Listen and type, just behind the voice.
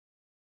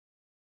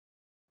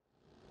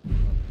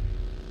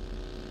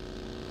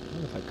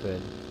if I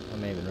could.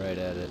 I'm aiming right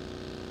at it.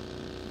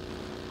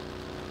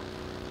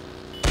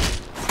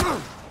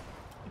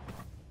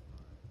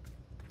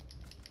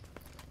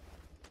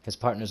 His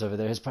partner's over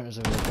there. His partner's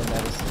over there.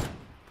 That is.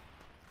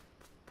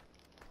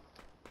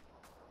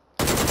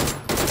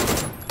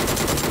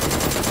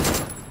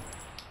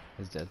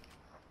 He's dead.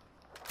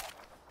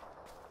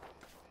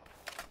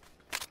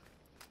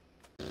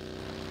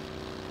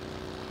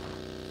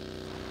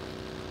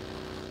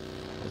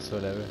 It's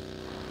whatever.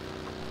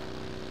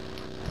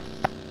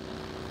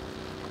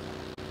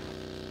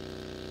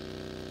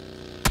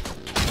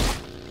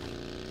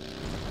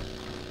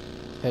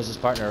 There's his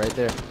partner right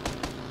there.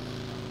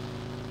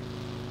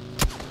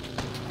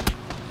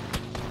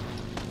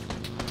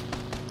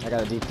 I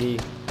got a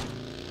DP.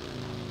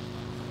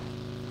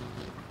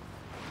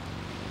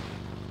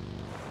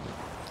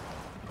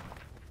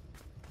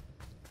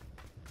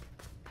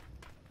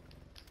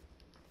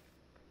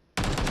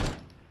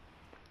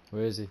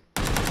 Where is he?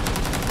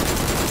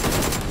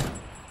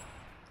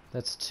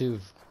 That's 2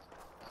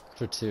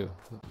 for 2.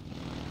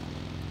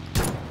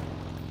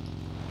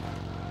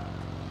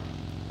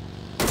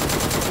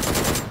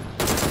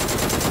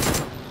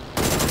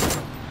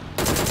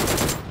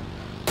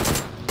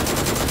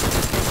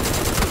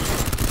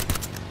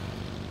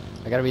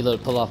 I gotta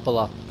reload. Pull off. Pull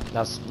off.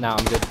 Now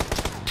I'm good.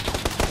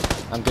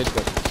 I'm good.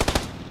 Good.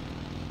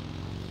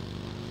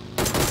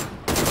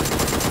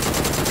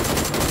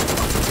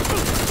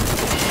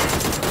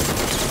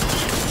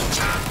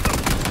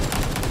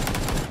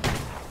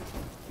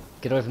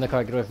 Get away from the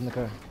car, get away from the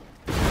car.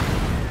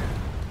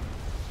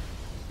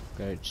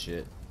 Great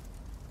shit.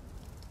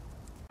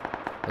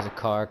 There's a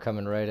car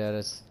coming right at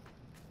us.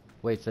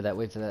 Wait for that,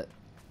 wait for that.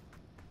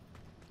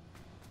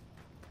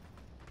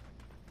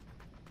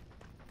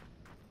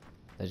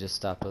 They just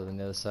stopped on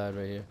the other side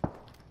right here.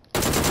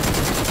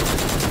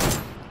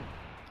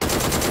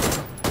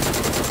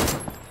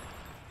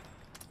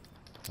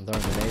 I'm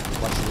throwing a grenade.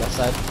 Watch the left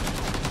side.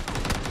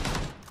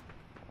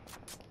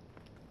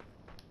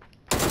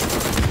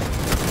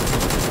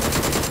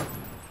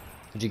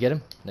 Did you get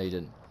him? No, you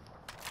didn't.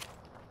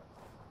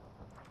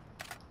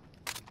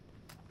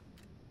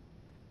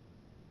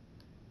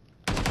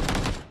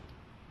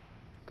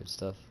 Good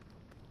stuff.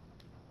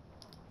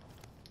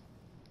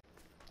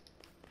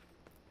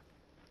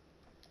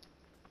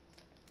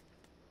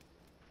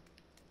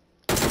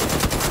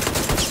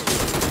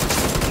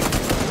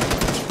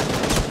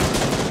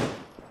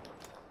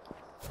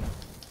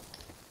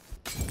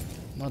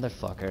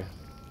 Motherfucker.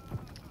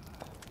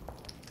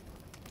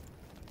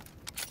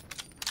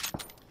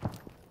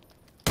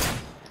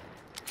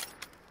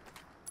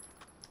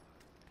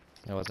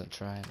 I wasn't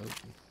trying. Oop.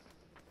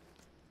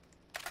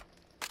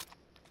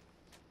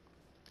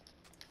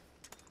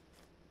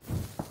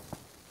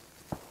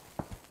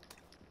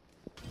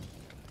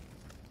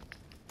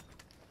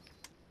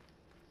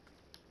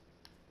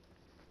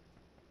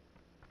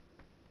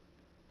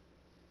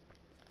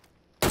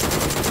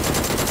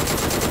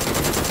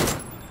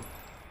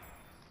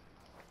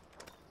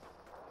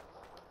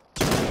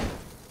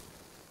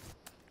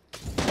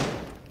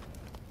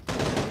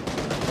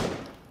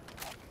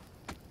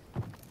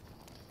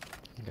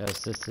 Got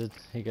assisted.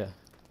 He got.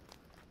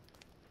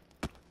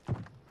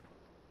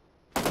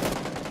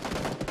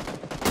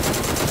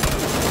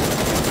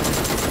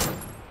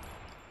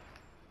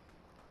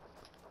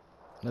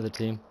 Another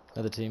team.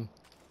 Another team.